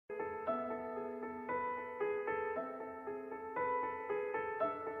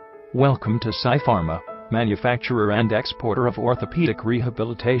Welcome to Pharma, manufacturer and exporter of orthopedic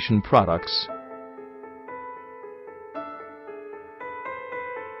rehabilitation products.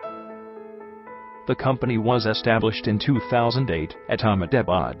 The company was established in 2008 at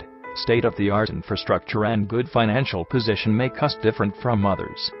Ahmedabad. State-of-the-art infrastructure and good financial position make us different from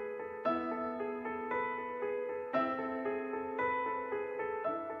others.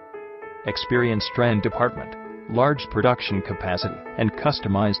 Experienced trend department, large production capacity, and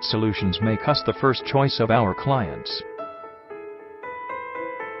customized solutions make us the first choice of our clients.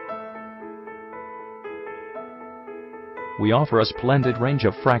 We offer a splendid range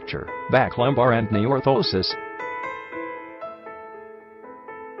of fracture, back lumbar and knee orthosis.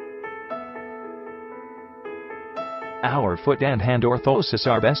 Our foot and hand orthosis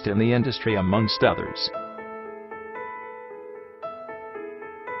are best in the industry amongst others.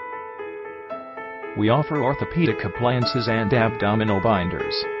 We offer orthopedic appliances and abdominal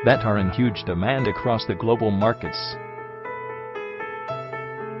binders that are in huge demand across the global markets.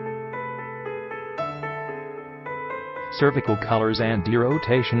 Cervical collars and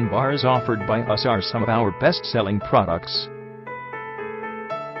derotation bars offered by us are some of our best-selling products.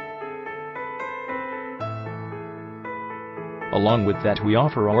 Along with that, we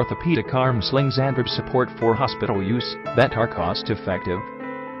offer orthopedic arm slings and rib support for hospital use that are cost-effective.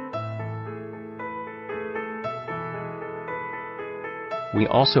 We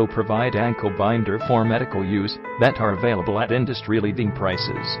also provide ankle binder for medical use that are available at industry-leading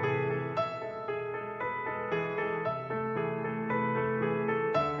prices.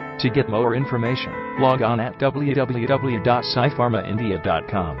 To get more information, log on at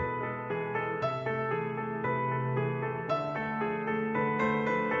www.pharmaindia.com.